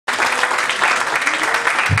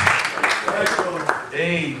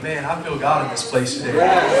Amen. I feel God in this place today.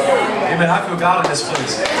 Amen. I feel God in this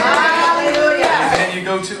place. Amen. You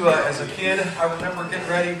go to, as a kid, I remember getting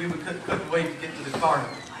ready. We couldn't wait to get to the car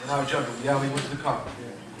when I was younger. Yeah, we went to the car.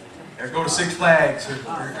 Or go to Six Flags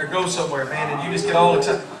or go somewhere, man, and you just get all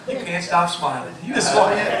excited. You can't stop smiling. You just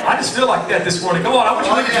want, I just feel like that this morning. Come on, I want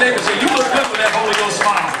you to look at your neighbor and say, you look good with that Holy Ghost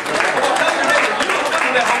smile. Come on, tell your neighbor, you look good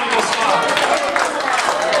with that Holy Ghost smile.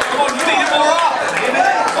 Come on, you need it more often.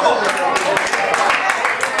 Amen. Come on.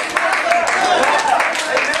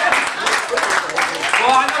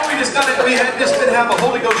 Well, I know we just didn't have a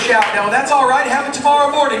Holy Ghost shout now. That's all right. Have it tomorrow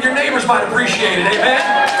morning. Your neighbors might appreciate it. Amen.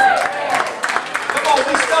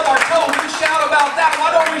 We stub our toe, we shout about that.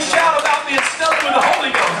 Why don't we shout about being stubbed with the Holy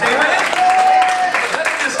Ghost? Amen? Let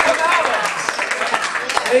it just come out of us.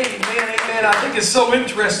 Amen, amen. I think it's so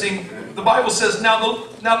interesting. The Bible says, now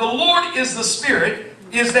the Lord is the Spirit,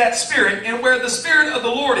 is that Spirit, and where the Spirit of the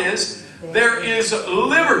Lord is, there is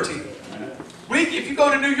liberty. If you go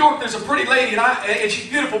to New York, there's a pretty lady, and she's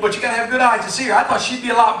beautiful, but you got to have good eyes to see her. I thought she'd be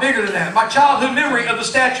a lot bigger than that. My childhood memory of the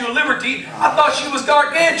Statue of Liberty, I thought she was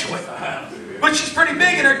gargantuan. But she's pretty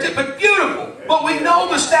big in her, but beautiful. But we know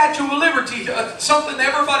the Statue of Liberty, something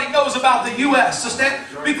that everybody knows about the U.S.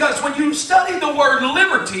 Because when you study the word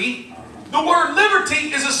liberty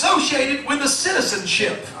is associated with the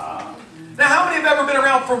citizenship. Now, how many have ever been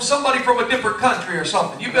around from somebody from a different country or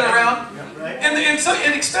something? You've been around? And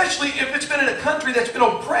especially if it's been in a country that's been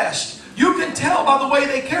oppressed, you can tell by the way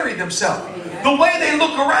they carry themselves. The way they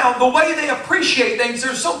look around, the way they appreciate things.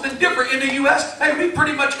 There's something different in the U.S. Hey, we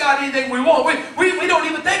pretty much got anything we want. We don't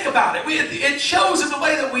even think about it. It shows in the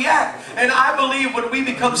way that we act. And I believe when we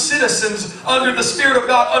become citizens under the Spirit of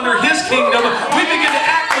God, under His kingdom, we begin to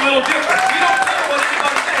act a little different. We don't care what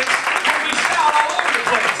anybody thinks when we shout all over the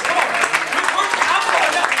place. Come on.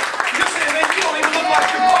 You say, man, you don't even look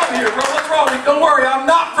like you're from here, bro. What's wrong with you? Don't worry, I'm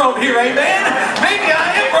not from here, amen? Maybe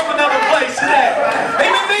I am from another place today.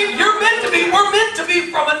 Amen. We're meant to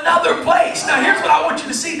be from another place. Now here's what I want you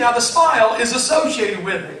to see. Now the smile is associated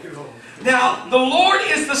with it. Now the Lord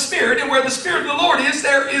is the Spirit, and where the Spirit of the Lord is,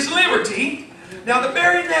 there is liberty. Now the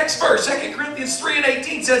very next verse, 2 Corinthians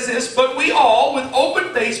 3:18 says this, but we all, with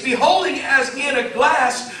open face, beholding as in a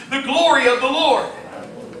glass the glory of the Lord.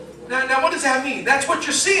 Now what does that mean? That's what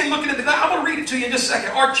you're seeing looking at the glass. I'm going to read it to you in just a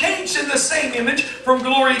second. Are changed in the same image from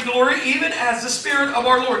glory to glory, even as the Spirit of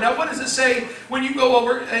our Lord. Now what does it say when you go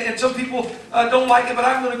over, and some people don't like it, but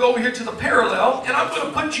I'm going to go over here to the parallel, and I'm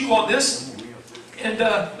going to put you on this. And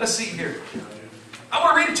let's see here. I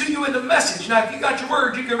want to read it to you in the Message. Now if you got your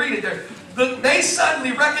word, you can read it there. They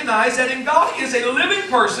suddenly recognize that in God is a living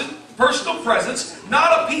person, personal presence,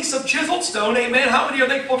 not a piece of chiseled stone. Amen. How many are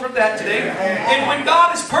thankful for that today? And when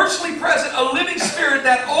God is personally present, a living Spirit,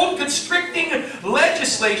 that old constricting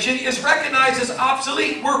legislation is recognized as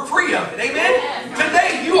obsolete. We're free of it. Amen.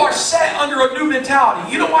 Today you are set under a new mentality.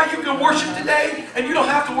 You know why you can worship today and you don't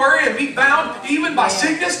have to worry and be bound even by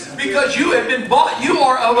sickness? Because you have been bought. You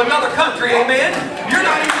are of another country. Amen. You're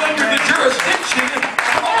not even under the jurisdiction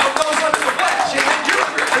of those under the flesh. Amen. You're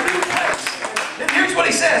under a new place. And here's what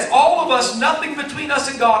he says. All of us, nothing between us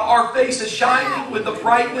and God, our face is shining with the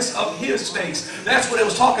brightness of His face. That's what it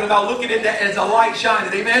was talking about, looking at that as a light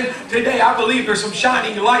shining. Amen. Today I believe there's some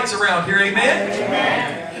shining lights around here. Amen.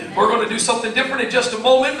 Amen. We're going to do something different in just a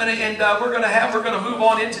moment, and we're going to move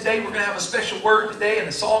on in today. We're going to have a special word today and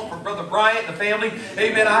a song from Brother Bryant and the family.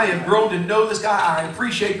 Amen. I have grown to know this guy. I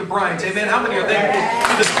appreciate the Bryants. Amen. How many are thankful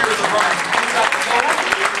for the Spirit of the Bryants?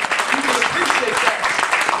 You would appreciate that.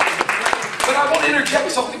 But I want to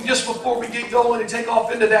interject something just before we get going and take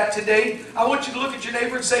off into that today. I want you to look at your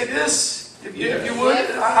neighbor and say this, if you would.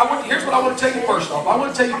 Here's what I want to tell you first off. I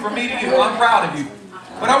want to tell you from me to you, I'm proud of you.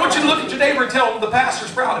 But I want you to look at your neighbor and tell them the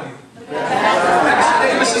pastor's proud of you. Pastor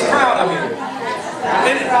Davis is proud of you.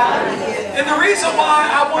 And the reason why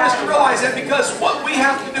I want us to realize that, because what we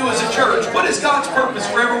have to do as a church, what is God's purpose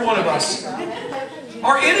for every one of us?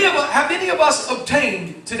 Have any of us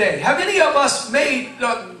obtained today? Have any of us made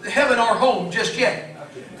heaven our home just yet?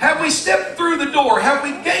 Have we stepped through the door? Have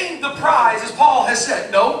we gained the prize, as Paul has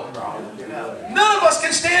said? No. None of us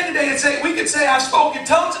can stand today and say, we can say I spoke in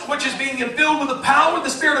tongues, which is being filled with the power of the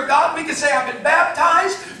Spirit of God. We can say I've been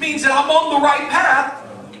baptized, means that I'm on the right path.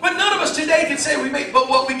 But none of us today can say but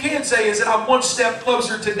what we can say is that I'm one step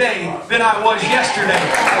closer today than I was yesterday.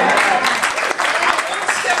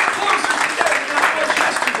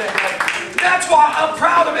 That's why I'm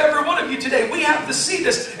proud of every one of you today. We have to see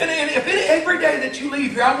this. And if every day that you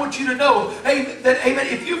leave here, I want you to know, amen,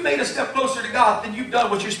 if you've made a step closer to God, then you've done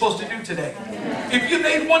what you're supposed to do today. If you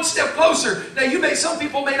made one step closer, now some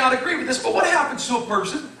people may not agree with this, but what happens to a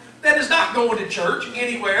person that is not going to church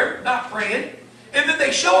anywhere, not praying, and then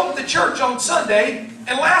they show up at the church on Sunday,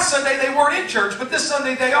 and last Sunday they weren't in church, but this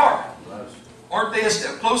Sunday they are. Aren't they a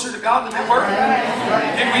step closer to God than they were?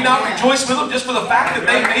 Can we not rejoice with them just for the fact that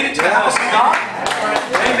they made it to the house of God?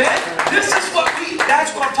 Amen.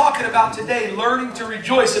 That's what I'm talking about today, learning to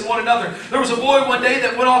rejoice in one another. There was a boy one day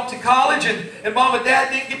that went off to college, and mom and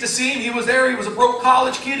dad didn't get to see him. He was there. He was a broke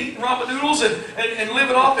college kid eating ramen noodles and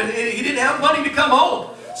living off, and he didn't have money to come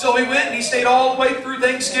home. So he went and he stayed all the way through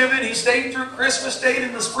Thanksgiving. He stayed through Christmas, stayed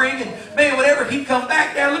in the spring, and man, whenever he'd come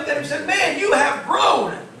back, Dad looked at him and said, "Man, you have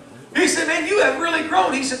grown." He said, "Man, you have really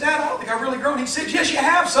grown." He said, "Dad, I don't think I've really grown." He said, "Yes, you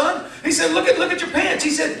have, son." He said, look at your pants."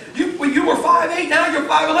 He said, you were 5'8", now you're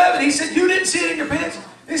 5'11". He said, "You didn't see it in your pants?"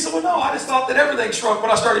 He said, "Well, no, I just thought that everything shrunk when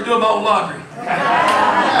I started doing my own laundry."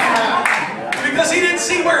 Because he didn't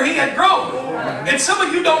see where he had grown. And some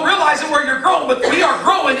of you don't realize it where you're growing, but we are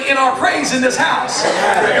growing in our praise in this house.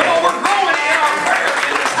 Come on, we're growing in our prayer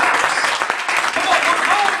in this house. Come on, we're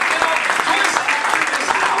growing in our rejoicing in this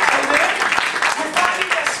house. Amen? We're finding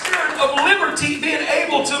that spirit of liberty being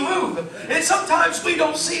able to move. And sometimes we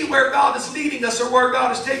don't see where God is leading us or where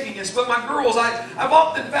God is taking us. But my girls, I've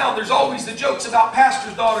often found there's always the jokes about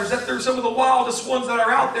pastors' daughters, that they're some of the wildest ones that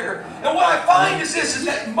are out there. And what I find is this, is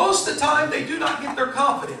that most of the time they do not get their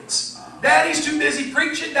confidence. Daddy's too busy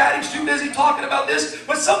preaching, Daddy's too busy talking about this,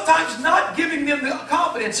 but sometimes not giving them the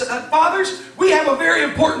confidence. Fathers, we have a very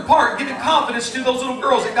important part, giving confidence to those little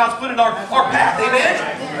girls that God's put in our path.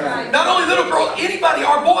 Amen? Not only little girls, anybody,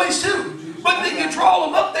 our boys too. But then you draw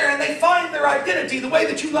them up there and they find their identity. The way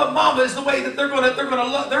that you love mama is the way that they're going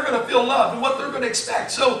to feel loved and what they're going to expect.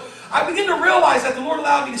 So I begin to realize that the Lord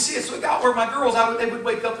allowed me to see it. So it got where my girls, they would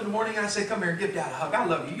wake up in the morning and I'd say, "Come here, give Dad a hug. I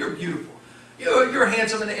love you. You're beautiful. You're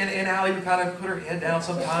handsome." And Allie would kind of put her head down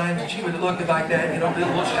sometimes, and she would look like that, a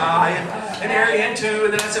little shy, and Ariane too.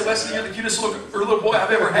 And then I'd say, "Wesley, you're the cutest little boy I've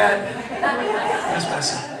ever had." Yes,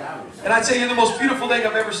 Wesley. And I'd say, "You're the most beautiful thing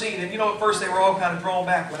I've ever seen." And at first they were all kind of drawn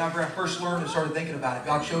back whenever I first learned and started thinking about it.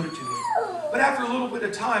 God showed it to me. But after a little bit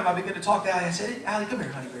of time, I began to talk to Allie. I said, "Allie, come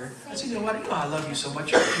here, honey bear." I said, "You know what? I love you so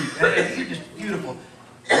much. You're cute. And you're just beautiful."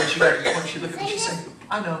 And she looked at me, she said,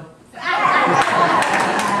 "I know."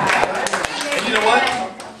 And you know what?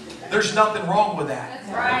 There's nothing wrong with that.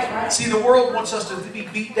 See, the world wants us to be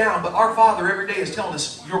beat down, but our Father every day is telling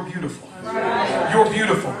us, "You're beautiful. You're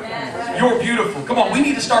beautiful. You're beautiful." Come on, we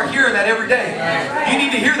need to start hearing that every day. You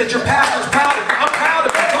need to hear that your pastor's proud of you. I'm proud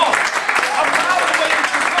of you. Come on. I'm proud of the way that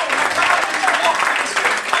you're growing. I'm proud that you're walking in the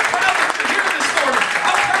Spirit. I'm proud that you're here this morning.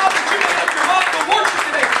 I'm proud that you made up your mind to worship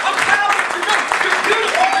today. I'm proud that you're good. You're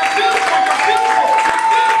beautiful. You're beautiful. You're beautiful. You're beautiful in the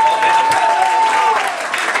presence of God.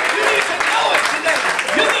 You need to know it today.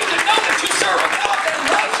 You need to know that you serve a God that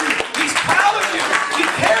loves you. He's proud of you. He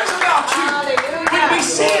cares about you. When we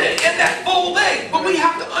see it in that full day, but we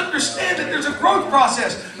have to understand that there's a growth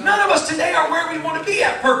process. None of us today are where we want to be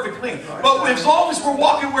at perfectly. But as long as we're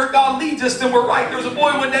walking where God leads us, then we're right. There was a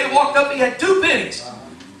boy one day walked up, he had 2 pennies.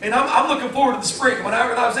 And I'm looking forward to the spring. When I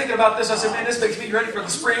was thinking about this, I said, "Man, this makes me ready for the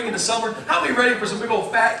spring and the summer." How many ready for some big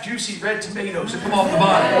old fat, juicy red tomatoes that come off the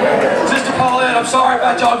vine? Sister Paulette, I'm sorry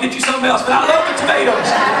about y'all. I'll get you something else. But I love the tomatoes.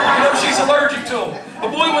 She's allergic to them. A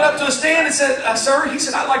boy went up to a stand and said, "Sir," he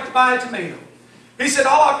said, "I'd like to buy a tomato." He said,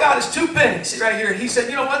 "All I've got is 2 pennies right here." He said,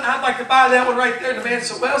 "You know what? I'd like to buy that one right there." And the man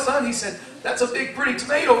said, "Well, son," he said, "that's a big, pretty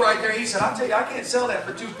tomato right there." He said, "I'll tell you, I can't sell that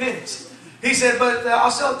for 2 pennies. He said, "But I'll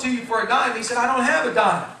sell it to you for a dime." He said, "I don't have a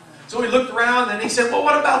dime." So he looked around and he said, "Well,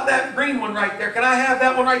 what about that green one right there? Can I have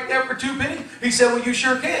that one right there for 2 pennies?" He said, "Well, you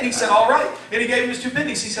sure can." He said, "All right." And he gave him his 2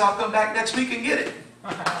 pennies. He said, "I'll come back next week and get it."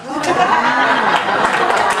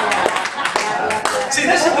 See,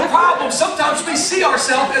 this is the problem. Sometimes we see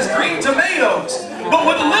ourselves as green tomatoes. But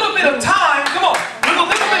with a little bit of time, come on, with a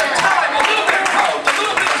little bit of time, a little bit of growth, a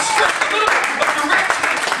little bit of strength, a little bit of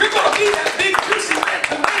direction, you're going to be that big, juicy red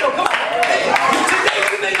tomato. Come on. Hey, today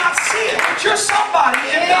you may not see it, but you're somebody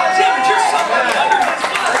in God's image. You're somebody under His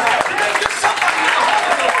blood. Today you're somebody in the Holy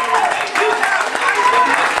Ghost. Today you have life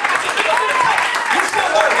in you. It's a little bit of time. You're still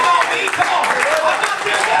working on me. Come on. I'm not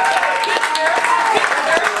there yet. I'm getting there. I'm getting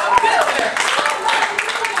there. I'm getting there.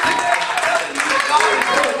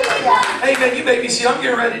 Amen. You may be seated. I'm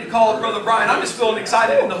getting ready to call Brother Bryant. I'm just feeling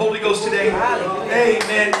excited in the Holy Ghost today.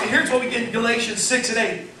 Amen. Here's what we get in Galatians 6 and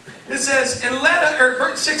 8. It says, and let us,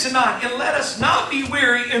 or 6 and 9, and let us not be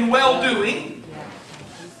weary in well-doing.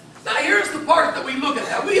 Now here's the part that we look at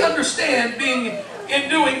that. We understand being in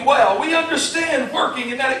doing well. We understand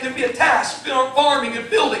working and that it can be a task, farming and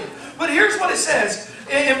building. But here's what it says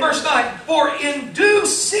in verse 9. For in due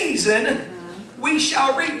season we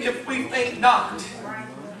shall reap if we faint not.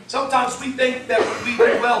 Sometimes we think that when we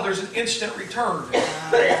do well, there's an instant return.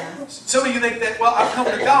 Some of you think that, well, I've come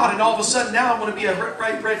to God and all of a sudden now I'm going to be a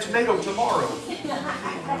ripe red tomato tomorrow.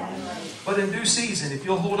 But in due season, if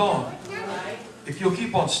you'll hold on, if you'll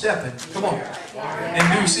keep on stepping, come on, in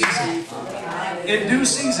due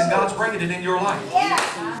season, God's bringing it in your life.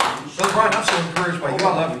 Brother Bryant, I'm so encouraged by you.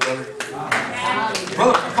 I love you, brother.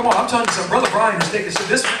 Brother, come on, I'm telling you something. Brother Bryant is taking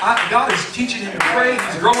this. God is teaching him to pray.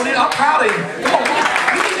 He's growing in. I'm proud of him. Come on,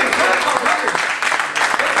 we need to encourage our brothers.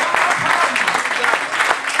 I'm proud of you.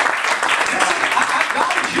 Listen,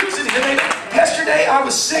 God is using him. Yesterday I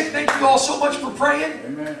was sick. Thank you all so much for praying.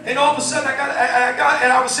 And all of a sudden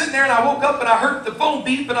I was sitting there and I woke up and I heard the phone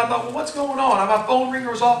beep and I thought, well, what's going on? And my phone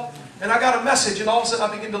ringer was off and I got a message and all of a sudden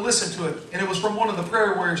I began to listen to it. And it was from one of the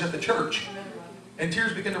prayer warriors at the church. And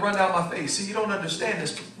tears began to run down my face. See, you don't understand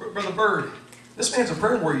this, Brother Bird. This man's a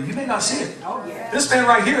prayer warrior. You may not see it. This man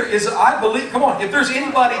right here is, I believe, come on, if there's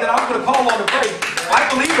anybody that I'm going to call on to pray, I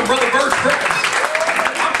believe in Brother Bird's prayers.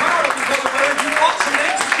 I'm proud of you, Brother Bird. You fought some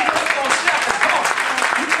names, but you kept on stepping. Come on.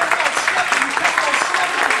 You kept on stepping. You kept on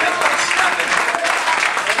stepping. You kept on stepping.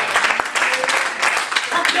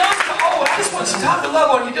 From young to old, I just want some time to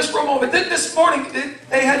love on you just for a moment. Then this morning,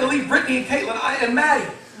 they had to leave Brittany and Caitlin and Maddie.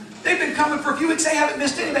 They've been coming for a few weeks. They haven't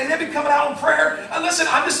missed anything. They've been coming out in prayer. And listen,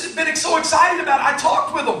 I've just been so excited about it. I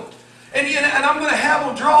talked with them. And I'm going to have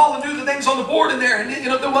them draw and do the things on the board in there. And you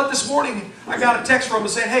know what? This morning, I got a text from them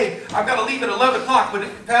saying, hey, I've got to leave at 11 o'clock. But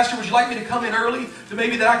Pastor, would you like me to come in early to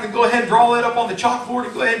maybe that I can go ahead and draw it up on the chalkboard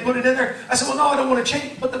and go ahead and put it in there? I said, well, no, I don't want to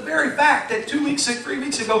change. But the very fact that 3 weeks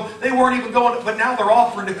ago, they weren't even going, but now they're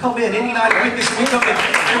offering to come in any night of the week. They said, we come in.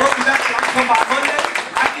 They wrote me back, I can come by Monday.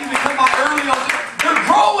 I can even come by early on Tuesday. They're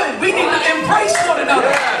growing. We need to embrace one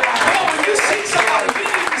another. Come on, when you see somebody, we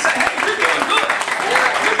need to say, hey, you're doing good.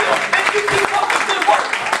 You're doing, and you keep up with good work.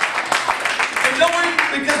 And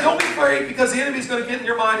don't be afraid, because the enemy's going to get in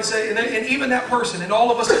your mind and say, and even that person, and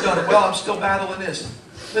all of us have done it, well, I'm still battling this.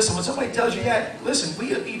 Listen, when somebody tells you that, listen,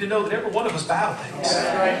 we need to know that every one of us battle things.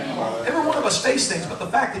 Every one of us face things, but the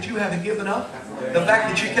fact that you haven't given up, the fact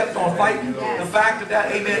that you kept on fighting, the fact that,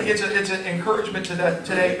 amen, it's an encouragement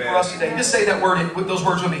today for us today. Just say that word, with those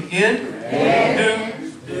words with me. In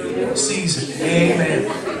due season. Amen.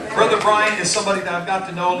 Brother Bryant is somebody that I've got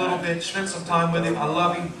to know a little bit, spent some time with him. I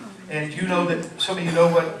love him. And you know that, some of you know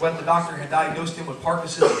what the doctor had diagnosed him with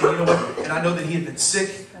Parkinson's. And you know what? And I know that he had been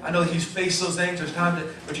sick. I know that he's faced those things. There's time to,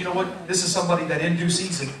 but you know what? This is somebody that in due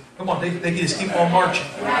season, come on, they can just keep on marching.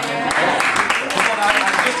 Come on, I know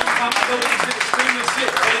that he's been extremely sick.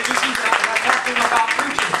 But in due season, I talked to him about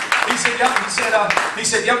preaching. He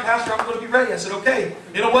said, yeah, Pastor, I'm going to be ready. I said, okay.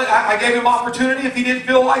 You know what? I gave him opportunity if he didn't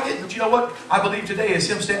feel like it. But you know what? I believe today is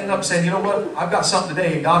him standing up and saying, you know what? I've got something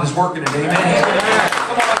today and God is working it. Amen. He's going to do it.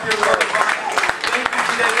 Come on up here, Lord. Thank you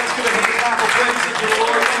today. Let's give a hand clap of praise to the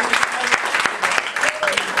Lord.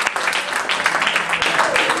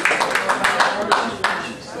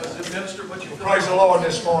 Praise the Lord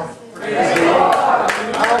this morning.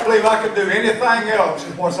 I don't believe I can do anything else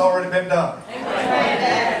than what's already been done.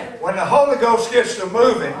 When the Holy Ghost gets to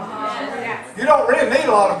moving, you don't really need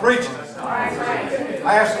a lot of preaching.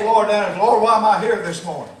 I asked the Lord down, Lord, why am I here this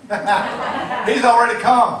morning? He's already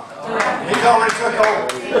come. He's already took over.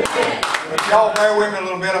 But y'all bear with me a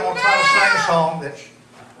little bit. I'm going to try to sing a song that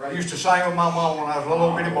I used to sing with my mom when I was a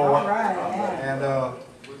little bitty boy. And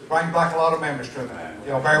bring back a lot of memories to me.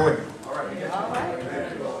 Y'all bear with me.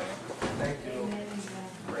 Thank you, Lord. Thank you, Lord.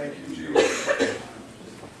 Thank you, Jesus.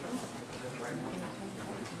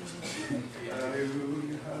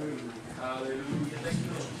 Hallelujah, hallelujah, hallelujah. Thank you,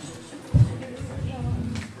 Lord.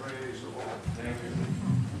 Praise the Lord. Thank you.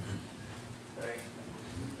 Thank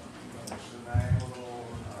you. Bless the name of the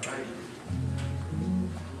Lord. Thank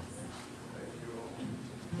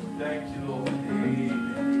you. Thank you, Lord.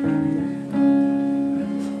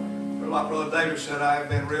 Well, like Brother David said, I have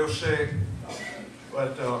been real sick,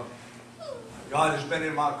 but God has been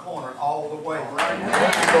in my corner all the way. There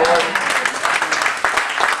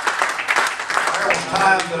was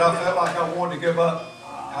times that I felt like I wanted to give up.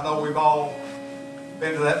 I know we've all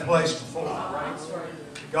been to that place before.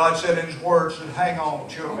 God said in His Word, said, hang on,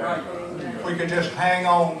 children. If we could just hang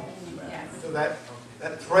on to that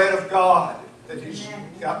thread of God that He's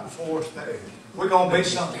got before us there, we're going to be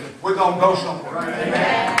something. We're going to go somewhere.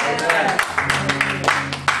 Amen. Amen.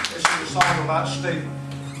 This is a song about Stephen.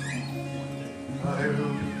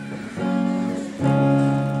 Hallelujah.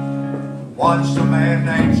 Once a man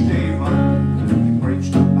named Stephen, he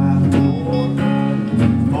preached about the Lord.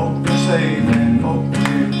 Folk were saved and folk were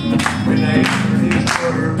saved when they heard His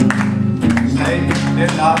word. Satan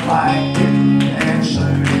did not like it, and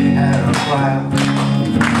soon he had a crowd.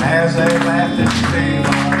 As they laughed at Stephen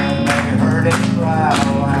and they heard him cry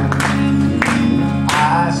aloud,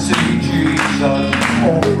 I see Jesus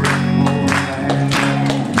over and over.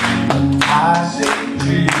 I see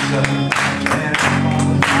Jesus standing on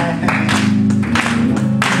the hand.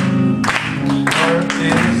 Work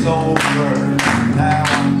is over, now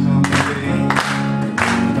I'm complete.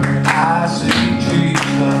 I see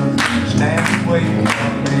Jesus standing waiting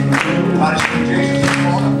for me. I see Jesus this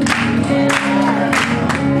morning.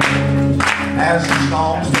 As the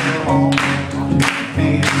songs still on,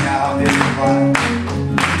 meeting out his pride.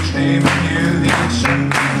 Stephen knew these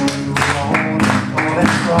sins were on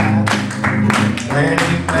and cried. When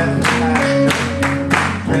he met the Master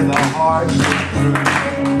with a heart so true,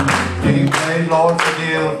 he prayed, Lord,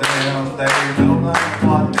 forgive them, they know not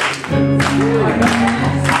what they do.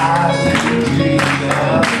 I see Jesus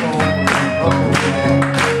over and over.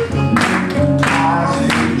 I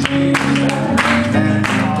see Jesus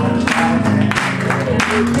standing on his right hand.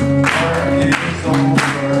 Work is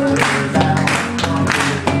over, now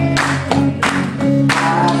I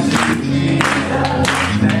see Jesus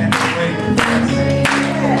standing waiting for me.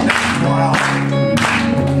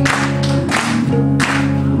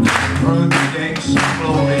 Through the gates of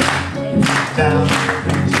glory, down the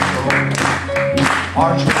streets of gold,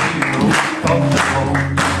 march the heroes of the Lord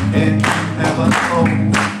into heaven's throne.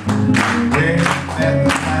 Where he met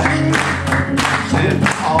the Master, sitting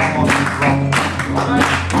on the throne.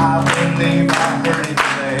 I believe I heard him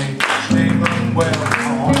say, Stephen, welcome.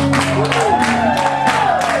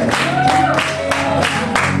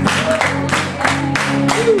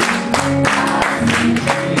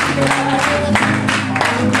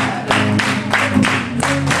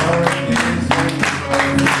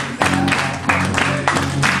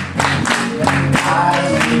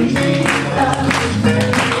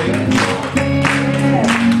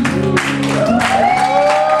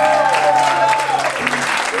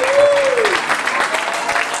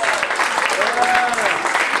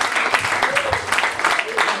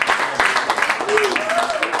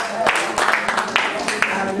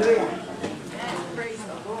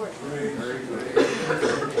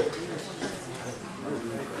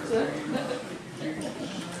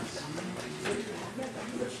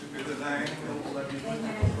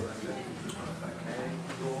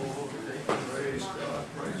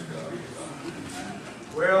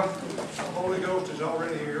 Well, the Holy Ghost is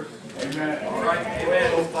already here. Amen. All right.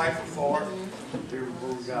 Amen. So thankful for it.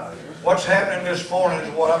 What's happening this morning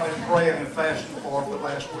is what I've been praying and fasting for the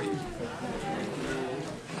last week.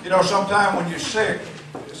 You know, sometimes when you're sick,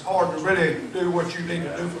 it's hard to really do what you need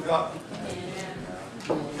to do for God.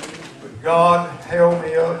 But God held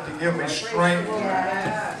me up to give me strength.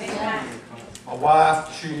 My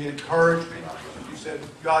wife, she encouraged me. She said,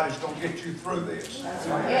 God is going to get you through this.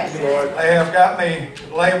 They have got me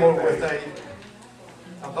labeled with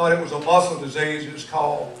I thought it was a muscle disease. It's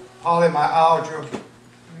called polymyalgia.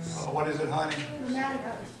 What is it, honey?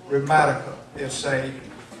 Rheumatica. It's a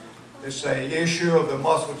issue of the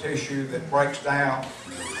muscle tissue that breaks down.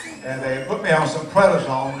 And they put me on some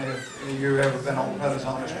prednisone. If any of you have ever been on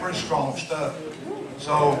prednisone, it's pretty strong stuff.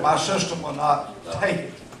 So my system will not take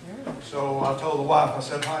it. So I told the wife, I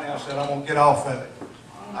said, honey, I'm going to get off of it.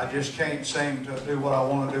 I just can't seem to do what I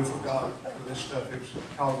want to do for God. This stuff is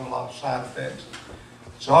causing a lot of side effects.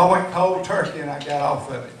 So I went cold turkey and I got off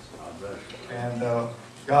of it. And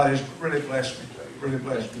God has really blessed me. Really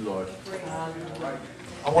blessed me, Lord.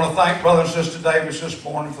 I want to thank Brother and Sister Davis this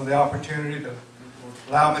morning for the opportunity to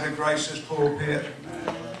allow me to grace this pulpit.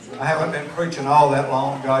 I haven't been preaching all that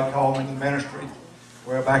long. God called me to the ministry.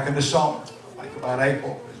 We're back in the summer. I think about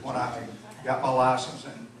April is when I got my license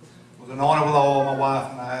and was anointed with oil, my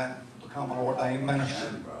wife and I, become an ordained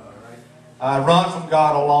minister. I run from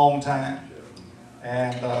God a long time.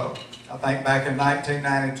 And I think back in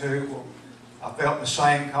 1992, I felt the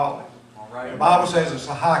same calling. The Bible says it's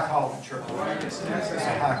a high calling, church. It's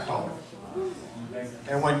a high calling.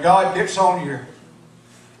 And when God gets on your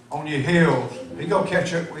heels, He's going to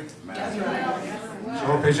catch up with you.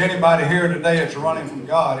 So if there's anybody here today that's running from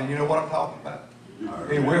God, and you know what I'm talking about,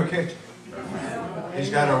 He will catch you. He's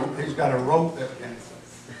got a rope that can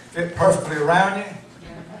fit perfectly around you,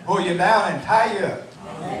 pull you down and tie you up,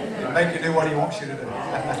 and make you do what He wants you to do.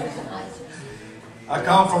 I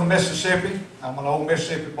come from Mississippi. I'm an old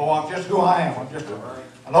Mississippi boy. I'm just who I am. I'm just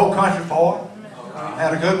an old country boy. I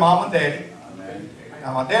had a good mom and daddy.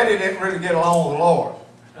 Now my daddy didn't really get along with the Lord.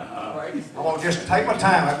 I'm going to just take my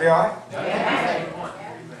time. That'd be all right.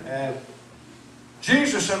 And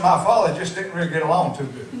Jesus and my father just didn't really get along too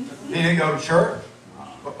good. He didn't go to church.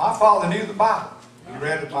 But my father knew the Bible. He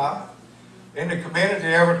read the Bible. In the community,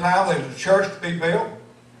 every time there was a church to be built,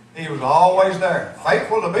 He was always there,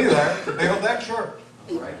 faithful to be there to build that church.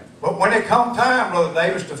 But when it come time, Brother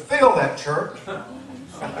Davis, to fill that church,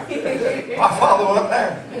 my father wasn't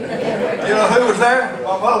there. You know who was there?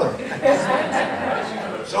 My mother.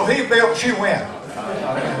 So he built, she went.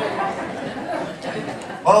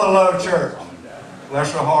 Mother loved church.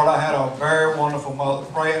 Bless her heart, I had a very wonderful mother,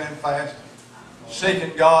 praying and fasting,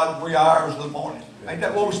 seeking God 3 hours of the morning. Ain't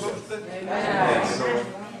that what we're supposed to do? Yes.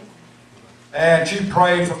 And she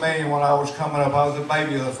prayed for me when I was coming up. I was the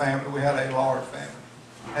baby of the family. We had a large family.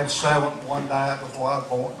 Had 7. One died before I was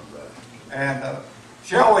born. And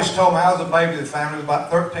she always told me I was the baby of the family. There was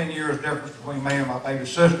about 13 years difference between me and my baby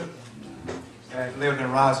sister. And lived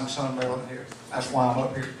in Rising Sun, Maryland here. That's why I'm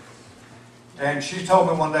up here. And she told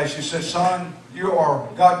me one day, she said, son, you are,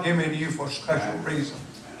 God gave me to you for a special reason.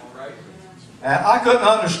 And I couldn't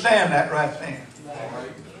understand that right then.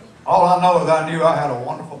 All I know is I knew I had a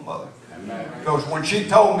wonderful mother. Because when she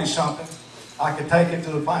told me something, I could take it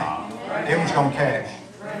to the bank. It was going to cash.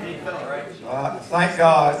 Thank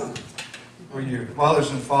God for you,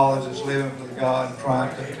 mothers and fathers that's living for God and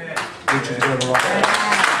trying to get you to the right.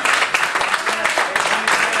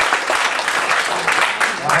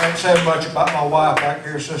 I haven't said much about my wife back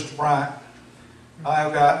here, Sister Bryant. I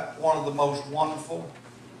have got one of the most wonderful,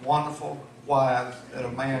 wonderful wives that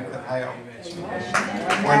a man could have.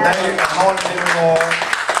 When they anointed me with oil,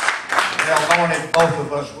 they anointed both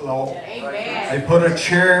of us with oil. They put a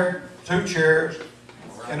chair, 2 chairs,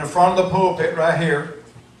 in the front of the pulpit right here.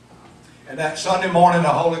 And that Sunday morning the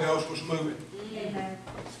Holy Ghost was moving.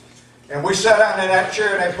 And we sat down in that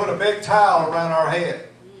chair and they put a big towel around our head.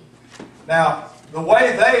 Now, the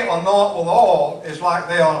way they anoint with oil is like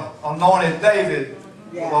they anointed David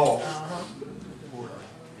with oil.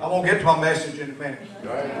 I'm going to get to my message in a minute.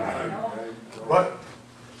 But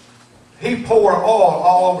he poured oil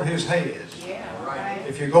all over his head.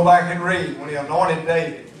 If you go back and read, when he anointed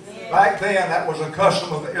David, back then that was a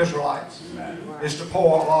custom of the Israelites, is to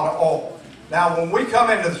pour a lot of oil. Now when we come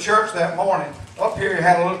into the church that morning, up here you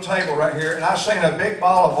had a little table right here, and I seen a big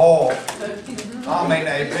ball of oil. I mean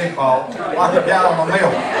a big ball, like a gallon of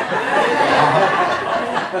milk.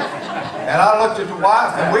 And I looked at the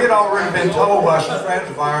wife, and we had already been told by some friends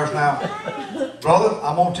of ours, now, brother,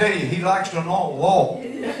 I'm going to tell you, he likes to anoint with oil.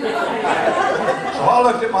 So I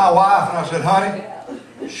looked at my wife and I said, honey,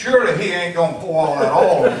 surely he ain't going to pour all that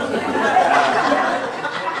oil.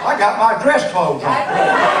 I got my dress clothes on.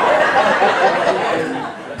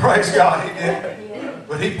 Praise God, he did.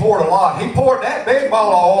 But he poured a lot. He poured that big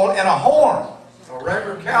ball of oil in a horn, a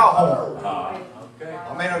regular cow horn.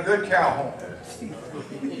 I mean a good cow horn.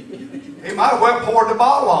 He might have well poured the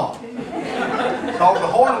bottle on, because the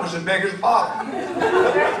horn was as big as the bottle.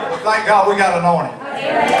 But thank God we got anointed.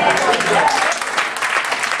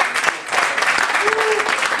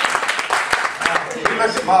 He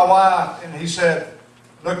looked at my wife and he said,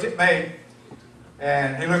 looked at me,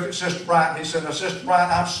 and he looked at Sister Bryant and he said, now Sister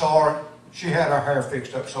Bryant, I'm sorry. She had her hair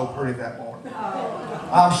fixed up so pretty that morning.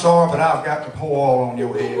 I'm sorry, but I've got to pour oil on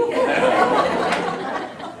your head.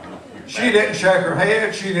 She didn't shake her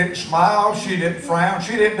head, she didn't smile, she didn't frown,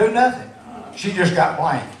 she didn't do nothing. She just got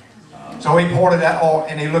blank. So he poured that oil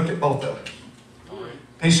and he looked at both of us.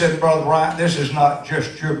 He said, Brother Bryant, this is not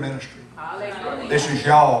just your ministry. This is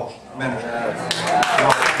y'all's ministry.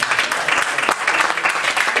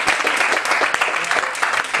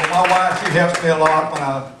 So my wife, she helps me a lot when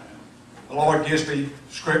the Lord gives me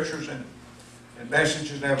scriptures and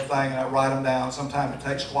messages and everything, and I write them down. Sometimes it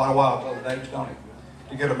takes quite a while, Brother Davis, don't it,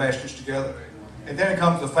 to get a message together. And then it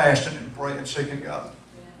comes to fasting and praying and seeking God.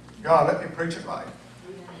 God, let me preach it right.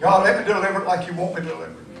 God, let me deliver it like you want me to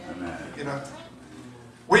deliver it. You know,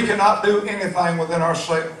 we cannot do anything within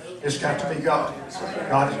ourselves. It's got to be God.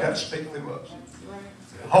 God has got to speak through us.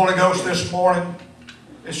 The Holy Ghost this morning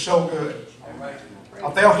is so good.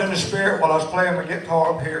 I felt in the Spirit while I was playing my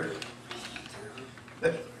guitar up here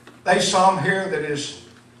that there's some here that is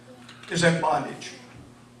in bondage.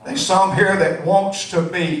 There's some here that wants to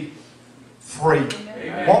be free,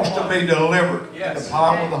 wants to be delivered in the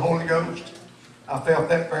power of the Holy Ghost. I felt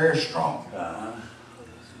that very strong.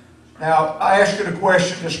 Now, I asked you the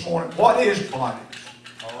question this morning, what is bondage?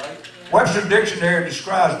 Webster's Dictionary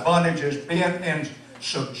describes bondage as being in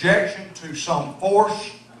subjection to some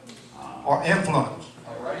force or influence.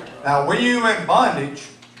 Now, when you're in bondage,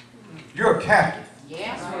 you're a captive.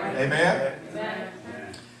 Amen?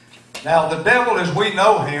 Now, the devil, as we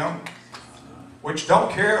know him, which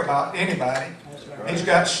don't care about anybody, he's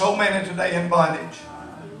got so many today in bondage.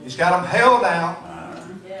 He's got them held down.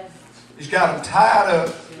 He's got them tied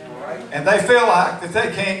up. And they feel like that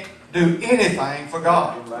they can't do anything for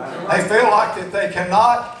God. They feel like that they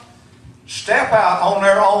cannot step out on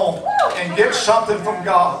their own and get something from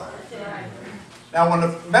God. Now when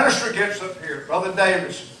the minister gets up here, Brother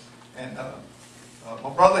Davis, and my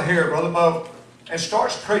brother here, Brother Mo, and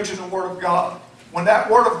starts preaching the Word of God, when that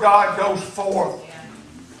Word of God goes forth,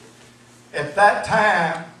 at that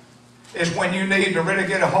time is when you need to really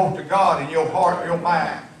get a hold of God in your heart, your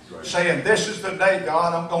mind, saying, this is the day,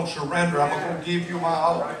 God, I'm going to surrender. I'm going to give you my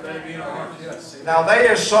all. Now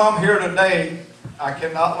there is some here today, I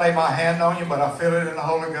cannot lay my hand on you, but I feel it in the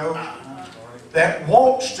Holy Ghost, that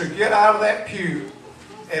wants to get out of that pew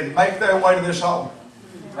and make their way to this altar.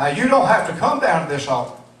 Now you don't have to come down to this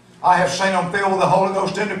altar. I have seen them filled with the Holy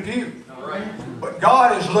Ghost in the pew. But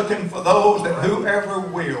God is looking for those that whoever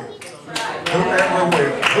will. Whoever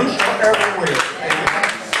will. Whosoever will. Amen.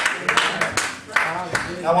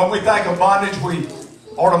 Now when we think of bondage, we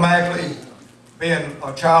automatically, being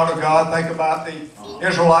a child of God, think about the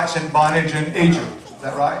Israelites in bondage in Egypt. Is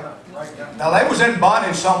that right? Now they was in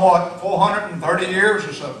bondage somewhat 430 years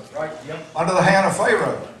or so. Under the hand of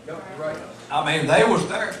Pharaoh. I mean, they was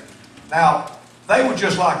there. Now, they were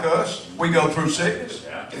just like us. We go through sickness.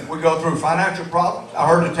 We go through financial problems. I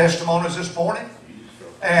heard the testimonies this morning.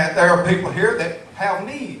 And there are people here that have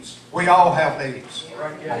needs. We all have needs.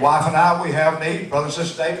 My wife and I, we have needs. Brother and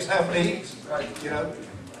Sister Davis have needs. You know.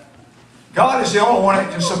 God is the only one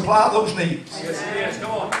that can supply those needs.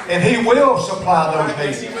 And He will supply those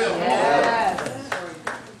needs.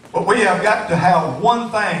 But we have got to have one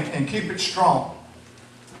thing and keep it strong.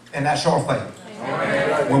 And that's our faith.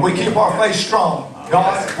 When we keep our faith strong,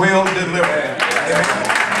 God will deliver.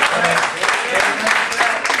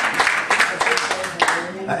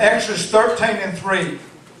 Now, Exodus 13:3,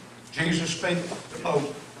 Jesus speaking to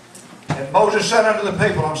Moses. And Moses said unto the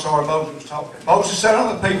people, I'm sorry, Moses was talking. Moses said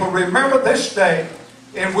unto the people, remember this day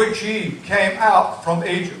in which ye came out from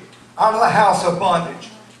Egypt, out of the house of bondage.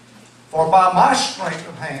 For by my strength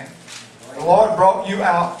of hand, the Lord brought you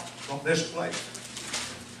out from this place.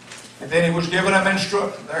 And then He was giving them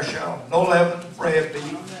instruction. There shall no leavened bread be.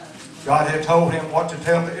 God had told him what to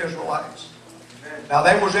tell the Israelites. Now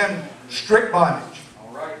they was in strict bondage.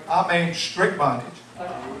 I mean strict bondage.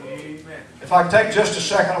 If I can take just a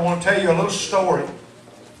second, I want to tell you a little story.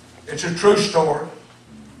 It's a true story.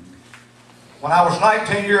 When I was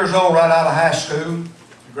 19 years old, right out of high school,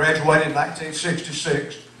 graduated in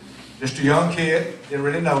 1966, just a young kid, didn't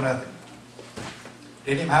really know nothing.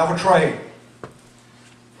 Didn't even have a trade.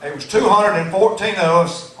 There was 214 of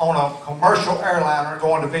us on a commercial airliner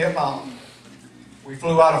going to Vietnam. We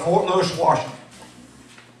flew out of Fort Lewis, Washington.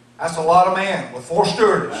 That's a lot of men with 4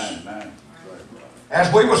 stewardesses.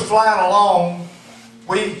 As we was flying along,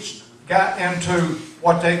 we got into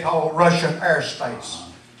what they call Russian airspace.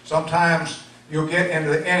 Sometimes you'll get into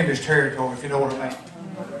the enemy's territory, if you know what I mean.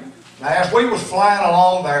 Now, as we was flying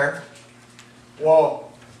along there,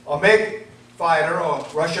 well, a MiG fighter, a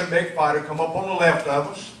Russian MiG fighter, come up on the left of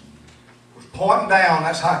us, was pointing down.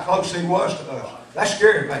 That's how close he was to us. That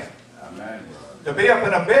scared me. To be up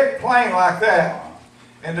in a big plane like that,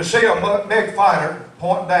 and to see a MiG fighter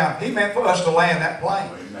pointing down, he meant for us to land that plane.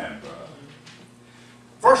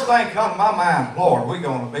 First thing come to my mind, Lord, we're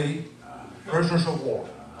going to be prisoners of war.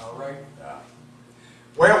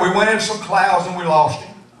 Well, we went in some clouds and we lost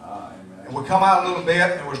him. And we come out a little bit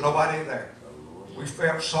and there was nobody there. We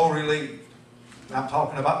felt so relieved. And I'm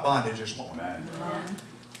talking about bondage this morning.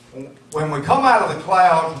 When we come out of the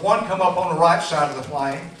clouds, one come up on the right side of the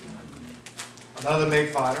plane, another MiG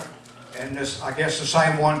fighter, and this, I guess the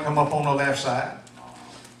same one come up on the left side.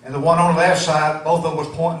 And the one on the left side, both of them was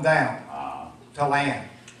pointing down to land.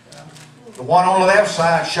 The one on the left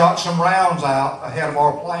side shot some rounds out ahead of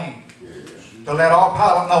our plane to let our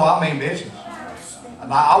pilot know I mean business.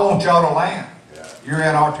 And I want y'all to land. You're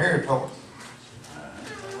in our territory.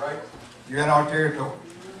 You're in our territory.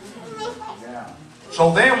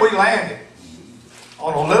 So then we landed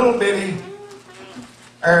on a little bitty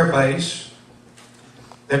air base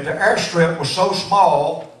that the airstrip was so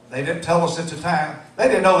small, they didn't tell us at the time, they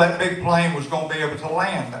didn't know that big plane was going to be able to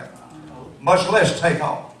land there, much less take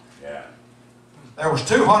off. There was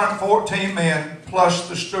 214 men plus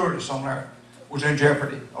the stewardess on there was in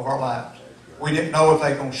jeopardy of our lives. We didn't know if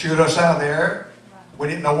they were going to shoot us out of the air. We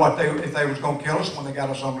didn't know if they was going to kill us when they got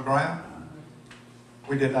us on the ground.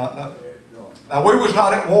 We did not know. Now, we was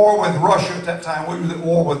not at war with Russia at that time. We was at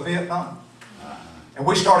war with Vietnam. And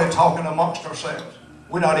we started talking amongst ourselves.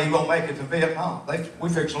 We're not even going to make it to Vietnam. We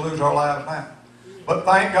fix to lose our lives now. But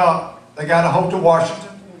thank God, they got a hold to Washington.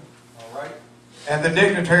 And the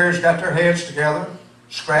dignitaries got their heads together,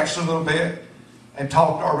 scratched a little bit, and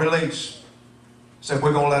talked our release. Said,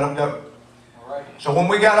 we're going to let them go. So when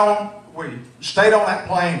we got on we stayed on that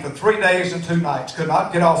plane for 3 days and 2 nights. Could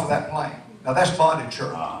not get off of that plane. Now that's bondage,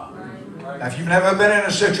 church. Now if you've never been in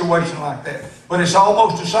a situation like that, but it's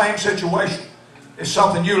almost the same situation. It's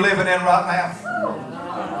something you're living in right now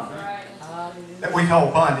that we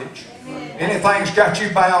call bondage. Anything's got you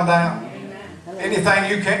bound down. Anything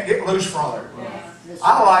you can't get loose from.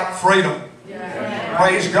 I like freedom.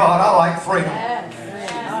 Praise God, I like freedom.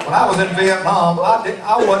 When I was in Vietnam,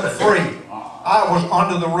 I wasn't free. I was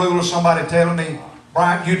under the rule of somebody telling me,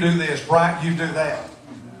 Bryant, you do this. Bryant, you do that.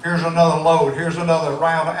 Here's another load. Here's another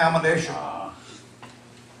round of ammunition.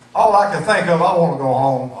 All I can think of, I want to go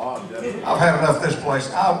home. I've had enough of this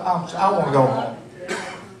place. I want to go home.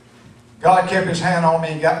 God kept His hand on me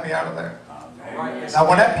and got me out of there. Now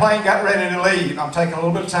when that plane got ready to leave, I'm taking a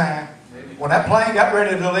little bit of time. When that plane got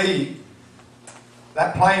ready to leave,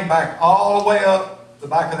 that plane backed all the way up the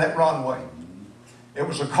back of that runway. It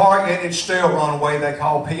was a corrugated steel runway they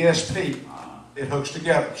call PSP. It hooks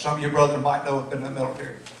together. Some of your brothers might know it in the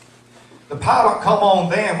military. The pilot come on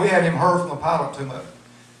then. We had him heard from the pilot too much.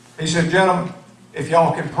 He said, gentlemen, if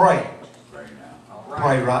y'all can pray,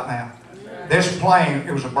 pray right now. This plane,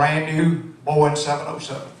 it was a brand new Boeing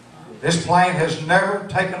 707. This plane has never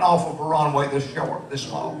taken off of a runway this short, this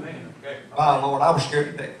small. My Lord, I was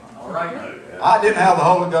scared to death. I didn't have the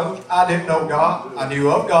Holy Ghost. I didn't know God. I knew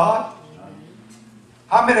of God.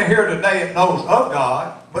 How many here today that knows of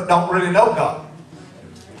God, but don't really know God?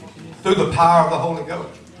 Through the power of the Holy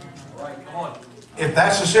Ghost. If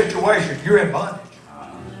that's the situation, you're in bondage.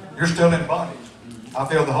 You're still in bondage. I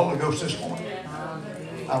feel the Holy Ghost this morning.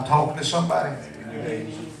 I'm talking to somebody.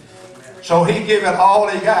 So He gave it all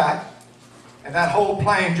He got, and that whole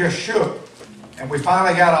plane just shook. And we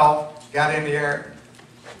finally got off, got in the air,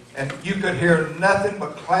 and you could hear nothing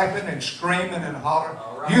but clapping and screaming and hollering.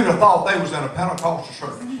 You'd have thought they was in a Pentecostal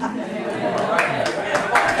service. And at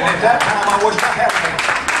that time, I wished I had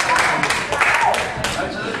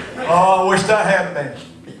been. Oh, I wished I had been.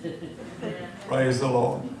 Praise the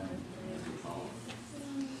Lord.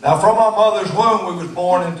 Now, from our mother's womb, we was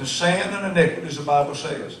born into sin and iniquity, as the Bible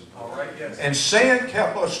says. And sin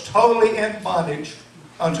kept us totally in bondage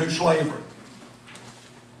unto slavery.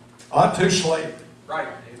 Unto slavery. Right.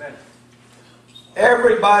 Amen.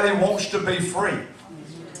 Everybody wants to be free.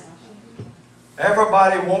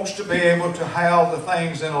 Everybody wants to be able to have the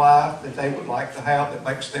things in life that they would like to have that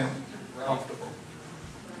makes them comfortable.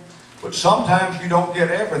 But sometimes you don't get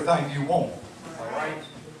everything you want.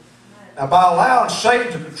 Now, by allowing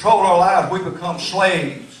Satan to control our lives, we become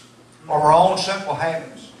slaves of our own simple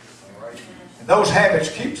habits. And those habits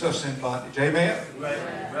keeps us in bondage. Amen?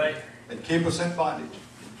 They keep us in bondage.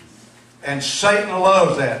 And Satan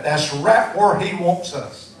loves that. That's right where he wants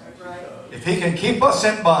us. If he can keep us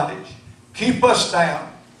in bondage, keep us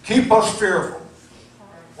down, keep us fearful,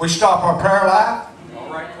 we stop our prayer life.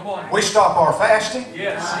 We stop our fasting.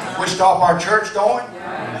 We stop our church going.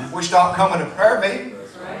 We stop coming to prayer meetings.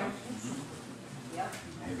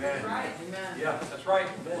 Yeah, that's right.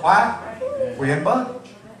 Why? We're in bondage.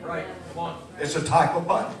 Right. Come on. It's a type of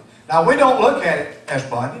bondage. Now, we don't look at it as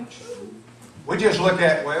bondage. We just look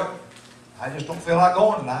at, well, I just don't feel like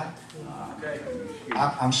going tonight. Okay.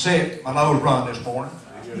 I'm sick. My nose run this morning.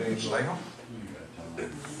 Stay home.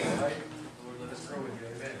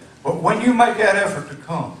 But when you make that effort to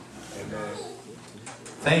come,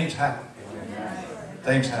 things happen.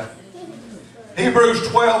 Things happen. Hebrews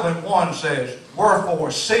 12:1 says,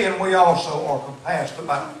 wherefore, seeing we also are compassed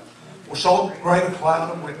about with so great a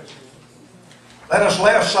cloud of witnesses, let us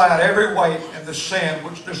lay aside every weight and the sin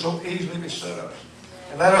which does so easily beset us,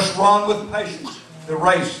 and let us run with patience the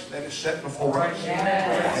race that is set before us.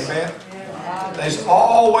 Amen. There's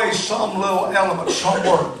always some little element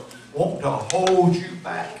somewhere wanting to hold you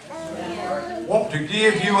back, want to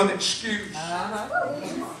give you an excuse.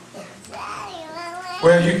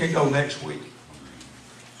 Well, you can go next week.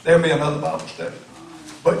 There'll be another Bible study.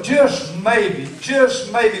 But just maybe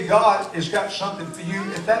God has got something for you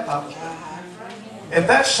at that Bible study. At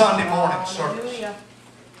that Sunday morning service.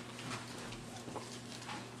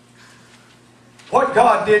 What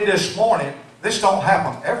God did this morning, this don't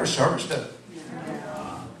happen every service, does it?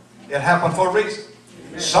 It happened for a reason.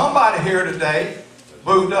 Somebody here today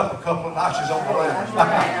moved up a couple of notches on the ladder.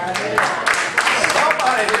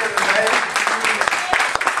 Somebody here today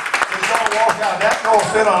is going to walk out that door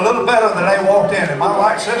feeling a little better than they walked in. Am I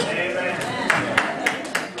right, sister?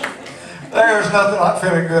 There's nothing like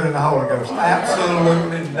feeling good in the Holy Ghost.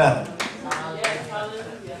 Absolutely nothing.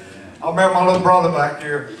 I remember my little brother back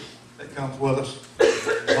here that comes with us,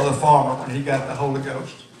 another farmer, when he got the Holy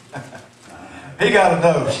Ghost. He got a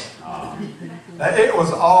dose. It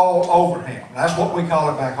was all over him. That's what we call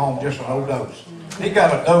it back home, just an old dose. He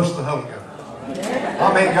got a dose of the Holy Ghost.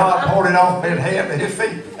 I mean, God poured it on his head to his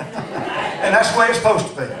feet. And that's the way it's supposed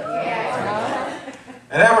to be.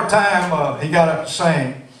 And every time he got up to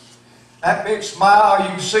sing, that big smile, you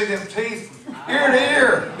can see them teeth ear to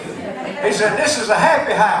ear. He said, this is a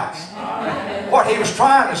happy house. What he was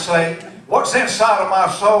trying to say, what's inside of my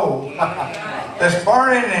soul that's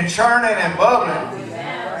burning and churning and bubbling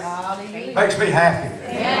makes me happy.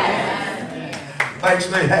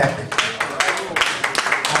 Makes me happy.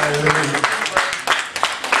 Hallelujah.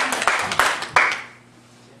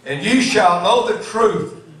 And ye shall know the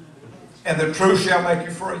truth, and the truth shall make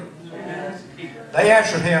you free. They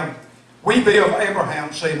answered him, we be of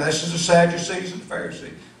Abraham's seed. This is the Sadducees and the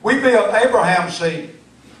Pharisees. We be of Abraham's seed.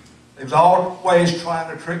 They was always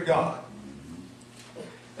trying to trick God.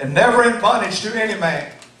 And never in bondage to any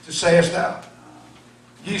man, to sayest thou.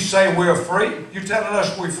 Ye say we're free. You telling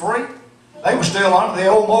us we're free? They were still under the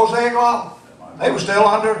old Mosaic law. They were still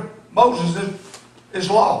under Moses'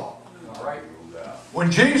 law.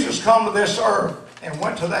 When Jesus come to this earth and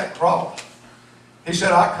went to that cross, he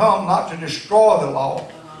said, I come not to destroy the law,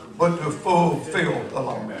 but to fulfill the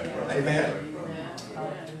law. Amen.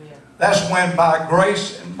 That's when by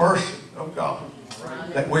grace and mercy of God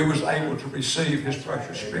that we was able to receive his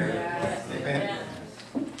precious Spirit. Amen.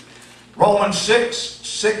 Romans 6,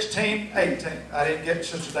 16, 18. I didn't get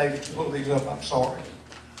Sister Davis to pull these up. I'm sorry.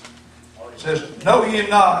 It says, know ye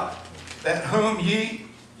not that whom ye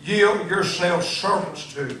yield yourselves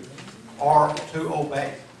servants to are to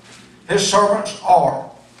obey. His servants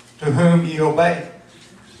are to whom ye obey,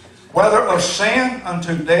 whether of sin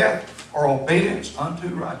unto death or obedience unto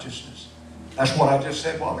righteousness. That's what I just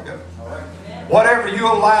said a while ago. Whatever you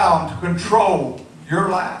allow to control your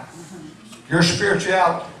life, your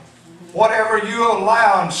spirituality, whatever you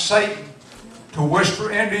allow Satan to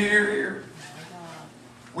whisper into your ear.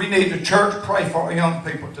 We need the church pray for our young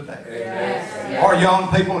people today. Yes. Our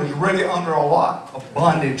young people is really under a lot of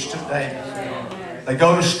bondage today. They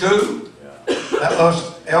go to school.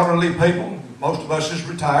 Us elderly people, most of us is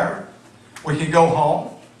retired. We can go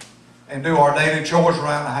home and do our daily chores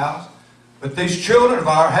around the house. But these children of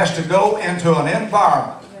ours has to go into an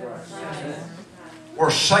environment where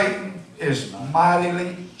Satan is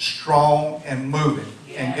mightily strong and moving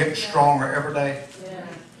and getting stronger every day.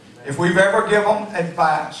 If we've ever given them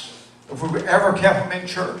advice, if we've ever kept them in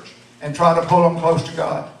church and tried to pull them close to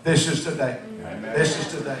God, this is the day. This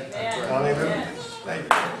is the day. Hallelujah. Thank you.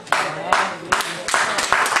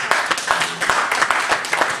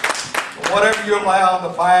 But whatever you allow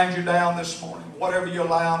to bind you down this morning, whatever you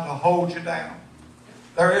allow to hold you down,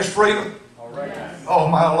 there is freedom. Oh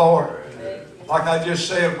my Lord. Like I just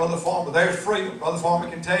said, Brother Farmer, there's freedom. Brother Farmer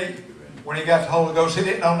can tell you, when he got the Holy Ghost, he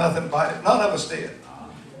didn't know nothing about it. None of us did.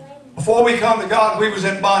 Before we come to God, we was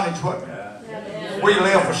in bondage, wasn't we? We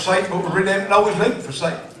lived for Satan, but we really didn't know we was living for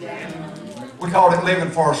Satan. We called it living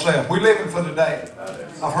for ourselves. We're living for the day.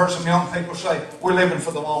 I've heard some young people say, we're living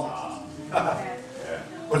for the moment.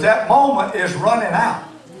 But that moment is running out.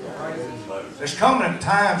 There's coming a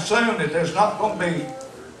time soon that there's not going to be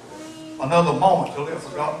another moment to live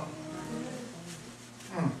for God.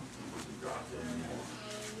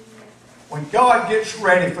 When God gets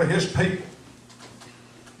ready for his people,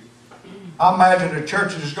 I imagine the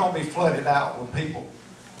churches is going to be flooded out with people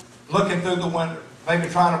looking through the window, maybe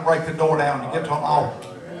trying to break the door down to get to an altar.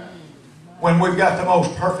 When we've got the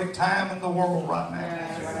most perfect time in the world right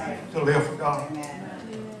now to live for God.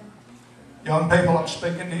 Young people, I'm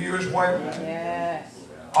speaking to you as well.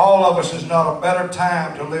 All of us is not a better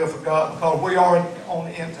time to live for God because we are on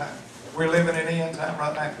the end time. We're living in the end time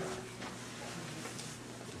right now.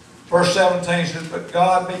 Verse 17 says, but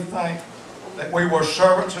God be thanked that we were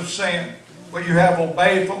servants of sin, but you have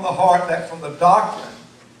obeyed from the heart that from the doctrine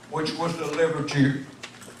which was delivered to you.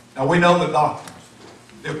 Now we know the doctrine,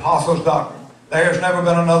 the apostles' doctrine. There has never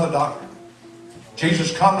been another doctrine.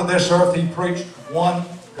 Jesus come to this earth, he preached one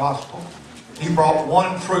gospel. He brought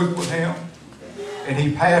one truth with him, and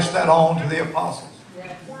he passed that on to the apostles.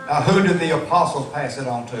 Now who did the apostles pass it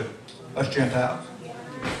on to? Us Gentiles.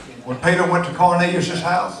 When Peter went to Cornelius'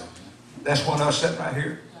 house, that's when us sitting right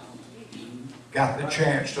here got the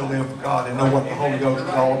chance to live for God and know what the Holy Ghost is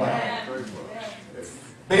all about.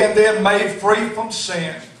 Being then made free from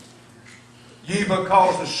sin, ye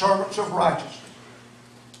because the servants of righteousness.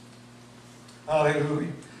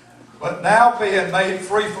 Hallelujah. But now being made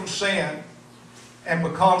free from sin and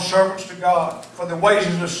become servants to God, for the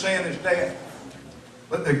wages of sin is death,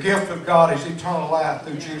 but the gift of God is eternal life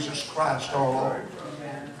through Jesus Christ our Lord.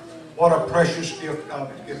 What a precious gift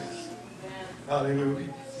God has given us.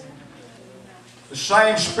 Hallelujah. The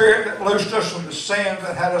same Spirit that loosed us from the sin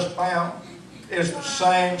that had us bound is the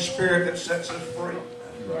same Spirit that sets us free.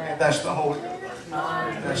 And that's the Holy Ghost.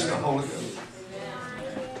 That's the Holy Ghost.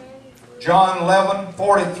 John 11,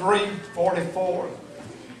 43, 44.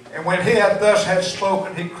 And when he had thus had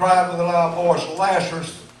spoken, he cried with a loud voice,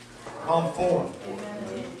 Lazarus, come forth.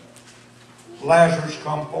 Lazarus,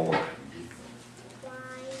 come forth.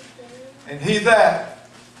 And he that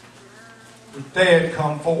was dead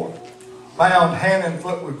come forth, bound hand and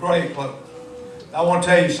foot with grave clothes. Now, I want to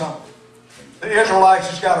tell you something. The Israelites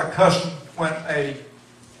has got a custom when a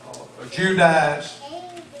Jew dies,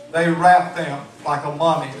 they wrap them like a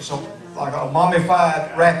mummy, so like a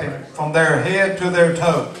mummified wrapping from their head to their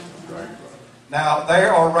toe. Now, they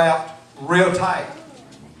are wrapped real tight.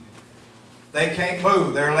 They can't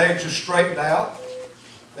move. Their legs are straightened out.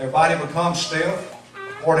 Their body becomes stiff,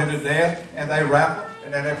 according to death, and they wrap them,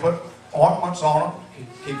 and then they put ointments on them,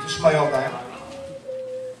 keep the smell down.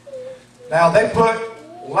 Now, they put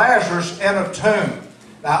Lazarus in a tomb.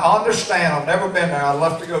 Now, I understand, I've never been there. I'd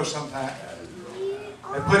love to go sometime.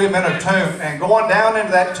 They put him in a tomb, and going down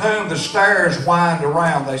into that tomb, the stairs wind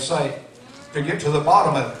around, they say, to get to the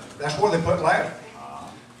bottom of it. That's where they put Lazarus.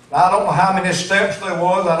 Now, I don't know how many steps there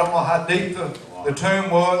was. I don't know how deep the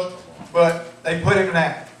tomb was, but they put him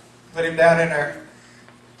down. Put him down in there,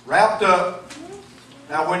 wrapped up.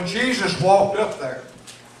 Now, when Jesus walked up there,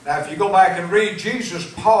 now if you go back and read,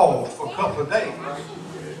 Jesus paused for a couple of days.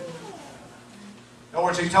 In other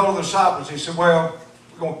words, he told the disciples, he said, well,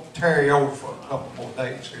 we're going to tarry over for a couple more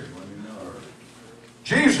days here.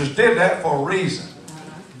 Jesus did that for a reason.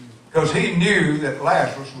 Because he knew that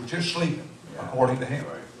Lazarus was just sleeping, according to him.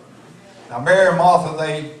 Now, Mary and Martha,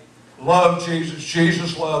 they loved Jesus.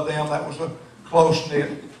 Jesus loved them. That was a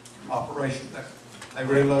close-knit operation there. They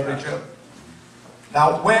really loved each other.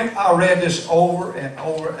 Now, when I read this over and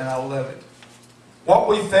over, and I love it, what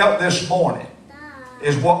we felt this morning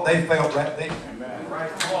is what they felt right then.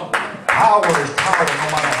 Power is power, no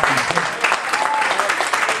matter how you feel.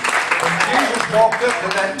 When Jesus walked up to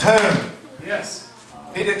that tomb, yes,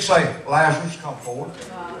 he didn't say, Lazarus, come forward.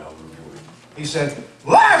 He said,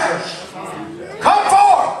 Lazarus, come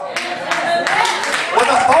forward! With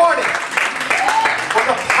authority, with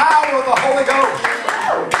the power of the Holy Ghost.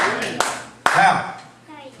 Now,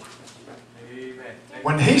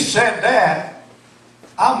 when he said that,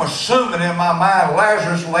 I'm assuming in my mind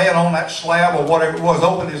Lazarus laying on that slab or whatever it was,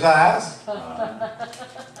 opened his eyes.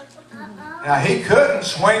 Now, he couldn't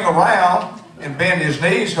swing around and bend his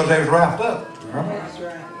knees because they was wrapped up.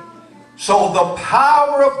 So the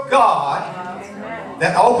power of God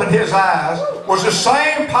that opened his eyes was the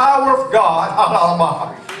same power of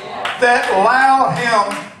God that allowed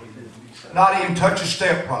him not even touch a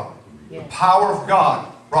step probably. The power of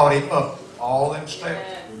God brought him up all them steps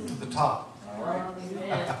to the top.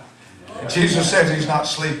 And Jesus says he's not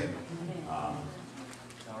sleeping.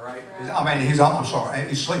 I mean, I'm sorry,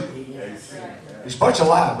 he's sleeping. He's much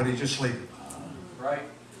alive, but he's just sleeping. Right.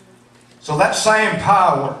 So that same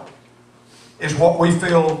power is what we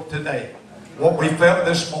feel today. What we felt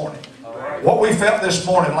this morning. What we felt this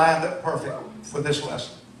morning lined up perfect for this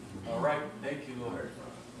lesson. All right. Thank you, Lord.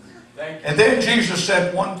 Thank you. And then Jesus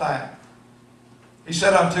said one time, he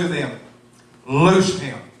said unto them, loose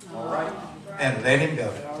him and let him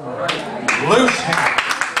go. Loose him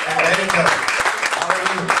and let him go.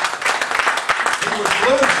 Hallelujah. He was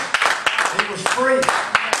loose. He was free.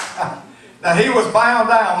 Now he was bound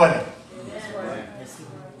down, wasn't he?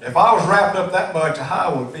 If I was wrapped up that much, I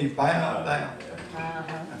would be bound down.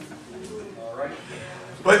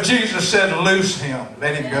 But Jesus said, loose him,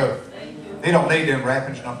 let him go. He don't need them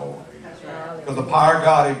wrappings no more. Because the power of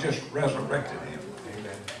God had just resurrected him.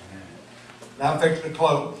 Now I'm fixing to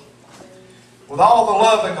close. With all the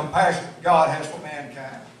love and compassion God has for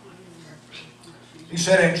mankind. He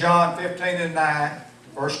said in John 15:9,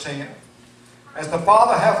 verse 10, as the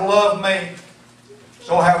Father hath loved me,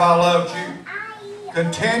 so have I loved you.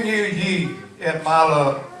 Continue ye in my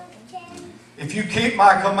love. If you keep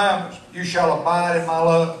my commandments, you shall abide in my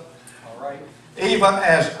love. Even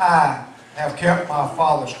as I have kept my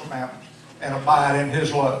Father's commandments and abide in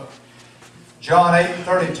his love. John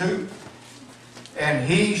 8:32. And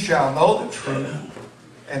he shall know the truth,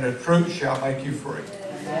 and the truth shall make you free.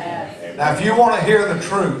 Now, if you want to hear the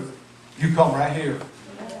truth, you come right here.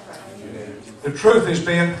 The truth is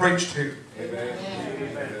being preached here.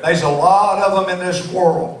 There's a lot of them in this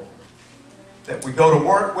world that we go to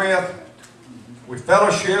work with, we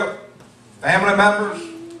fellowship, family members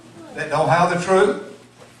that don't have the truth.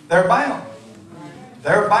 They're bound.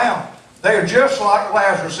 They're bound. They're just like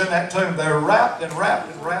Lazarus in that tomb. They're wrapped and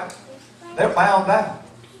wrapped and wrapped. They're bound down.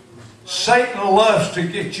 Satan loves to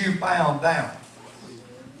get you bound down.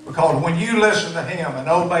 Because when you listen to him and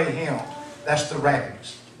obey him, that's the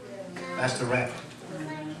wrappings. That's the wrapping.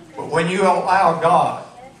 But when you allow God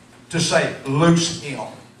to say, loose him,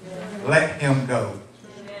 let him go.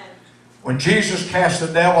 When Jesus cast the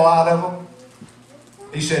devil out of him,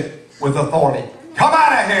 he said, with authority, come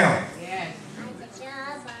out of him.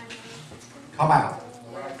 Come out.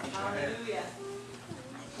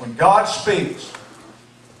 When God speaks,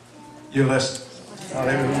 you listen.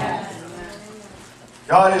 Hallelujah.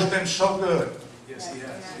 God has been so good. Yes, He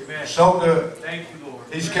has. Amen. So good. Thank you, Lord.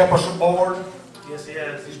 He's kept us aboard. Yes, He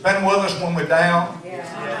has. He's been with us when we're down. Yes,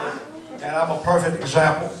 He has. And I'm a perfect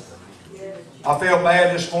example. I feel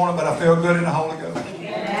bad this morning, but I feel good in the Holy Ghost.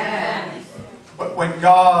 But when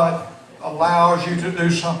God allows you to do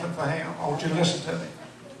something for Him, I want you to listen to me.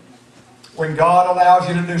 When God allows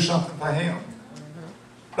you to do something for Him,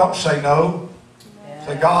 don't say no.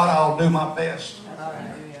 Say, God, I'll do my best.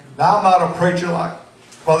 Now, I'm not a preacher like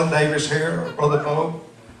Brother Davis here or Brother Bo,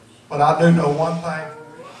 but I do know one thing.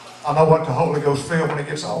 I know what the Holy Ghost feels when it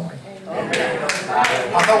gets on me.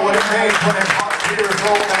 I know what it means when them hot tears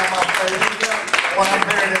roll down my face. When I'm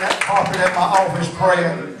buried in that carpet at my office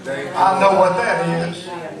praying. I know what that is.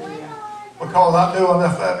 Because I do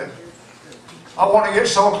enough of it. I want to get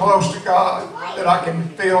so close to God that I can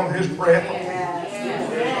feel His breath.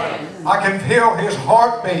 I can feel His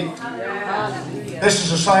heartbeat. This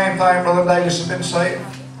is the same thing Brother Davis has been saying.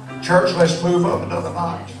 Church, let's move up another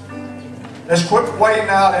notch. Let's quit wading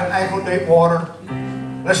out in ankle-deep water.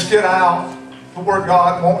 Let's get out to where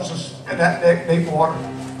God wants us in that deep water.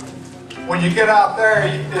 When you get out there,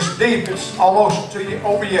 it's deep. It's almost to you,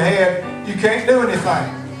 over your head. You can't do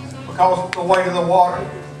anything because of the weight of the water.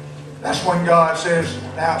 That's when God says,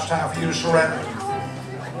 now it's time for you to surrender.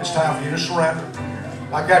 It's time for you to surrender.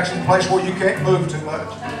 I got you in a place where you can't move too much.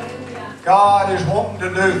 God is wanting to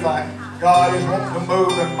do things. God is wanting to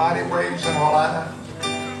move in mighty ways in our lives.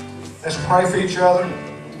 Let's pray for each other.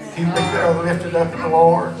 Keep each other lifted up in the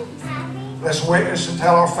Lord. Let's witness and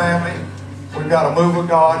tell our family we've got a move of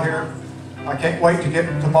God here. I can't wait to get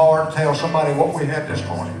tomorrow and tell somebody what we had this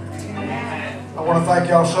morning. I want to thank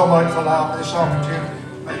y'all so much for allowing me this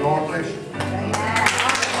opportunity. May the Lord bless you.